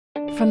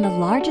From the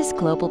largest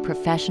global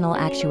professional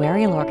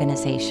actuarial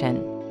organization,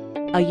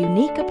 a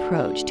unique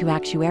approach to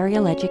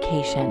actuarial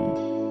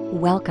education.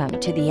 Welcome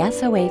to the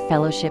SOA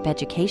Fellowship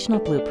Educational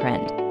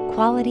Blueprint,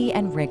 Quality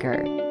and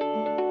Rigor.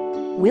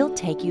 We'll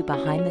take you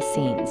behind the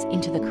scenes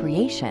into the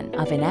creation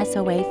of an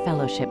SOA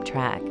Fellowship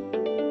track,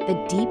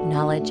 the deep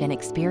knowledge and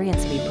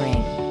experience we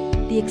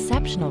bring, the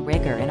exceptional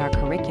rigor in our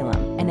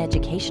curriculum and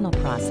educational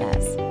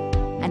process,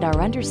 and our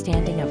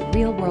understanding of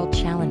real-world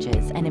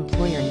challenges and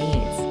employer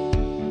needs.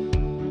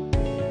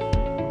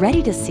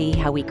 Ready to see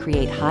how we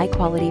create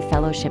high-quality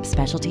fellowship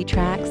specialty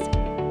tracks?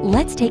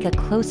 Let's take a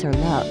closer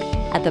look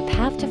at the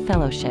path to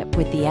fellowship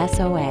with the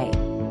SOA.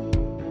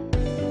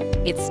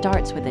 It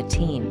starts with a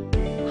team,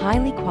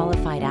 highly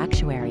qualified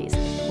actuaries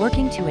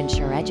working to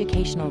ensure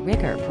educational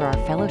rigor for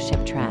our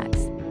fellowship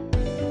tracks.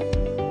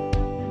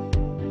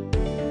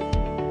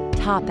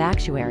 Top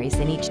actuaries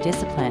in each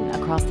discipline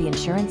across the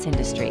insurance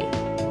industry.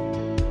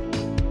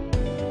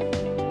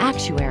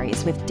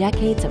 Actuaries with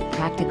decades of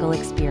practical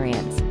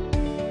experience,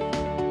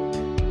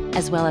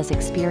 as well as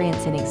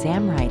experience in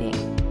exam writing.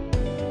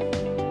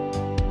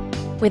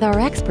 With our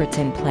experts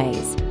in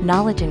place,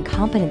 knowledge and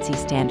competency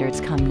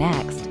standards come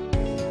next.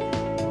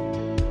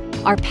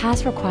 Our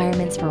pass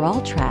requirements for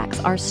all tracks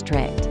are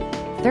strict.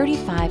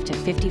 35 to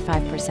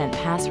 55%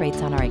 pass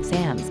rates on our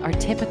exams are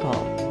typical.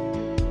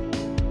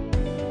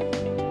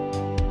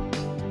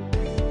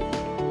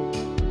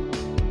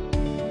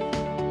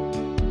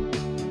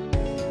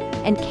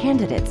 And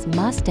candidates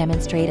must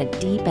demonstrate a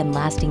deep and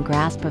lasting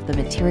grasp of the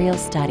material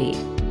studied.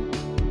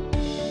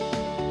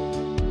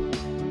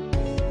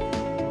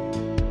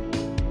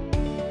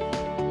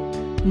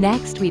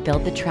 Next, we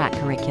build the track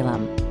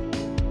curriculum.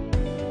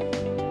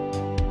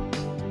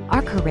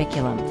 Our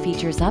curriculum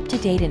features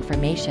up-to-date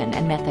information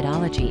and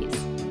methodologies.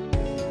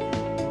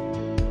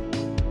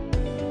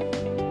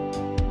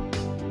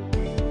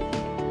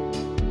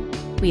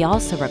 We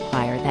also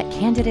require that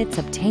candidates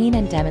obtain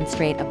and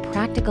demonstrate a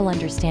practical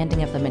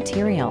understanding of the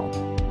material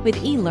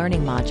with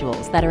e-learning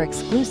modules that are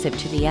exclusive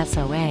to the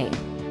SOA.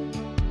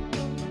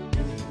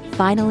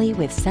 Finally,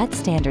 with set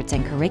standards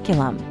and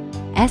curriculum,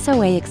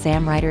 SOA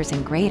exam writers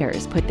and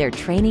graders put their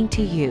training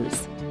to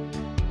use.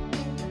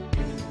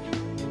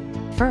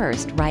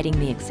 First, writing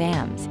the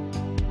exams.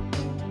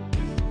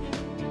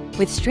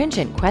 With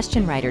stringent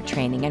question writer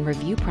training and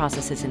review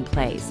processes in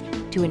place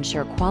to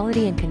ensure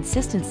quality and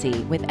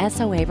consistency with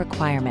SOA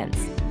requirements.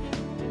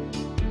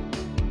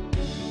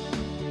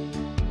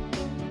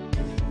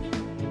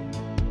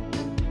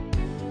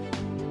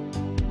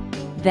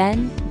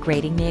 Then,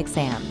 grading the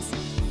exams,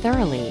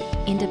 thoroughly,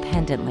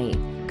 independently,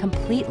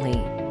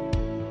 completely.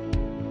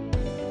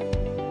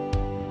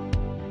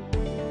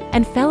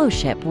 And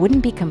fellowship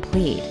wouldn't be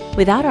complete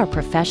without our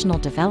professional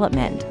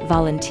development,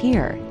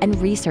 volunteer, and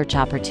research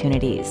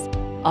opportunities.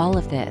 All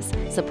of this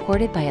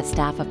supported by a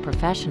staff of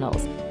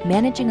professionals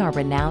managing our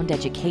renowned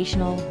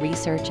educational,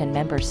 research, and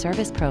member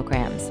service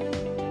programs.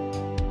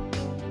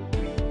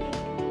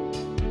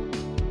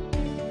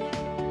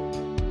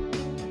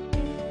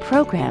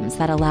 Programs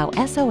that allow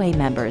SOA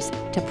members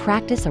to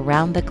practice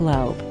around the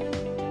globe.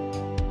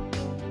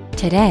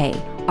 Today,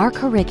 our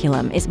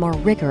curriculum is more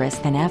rigorous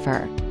than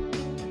ever,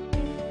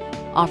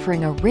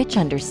 offering a rich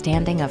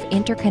understanding of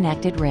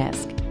interconnected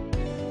risk,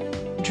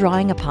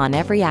 drawing upon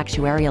every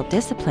actuarial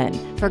discipline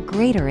for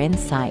greater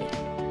insight,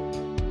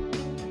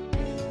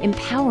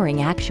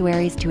 empowering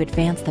actuaries to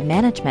advance the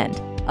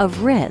management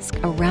of risk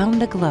around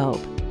the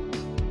globe.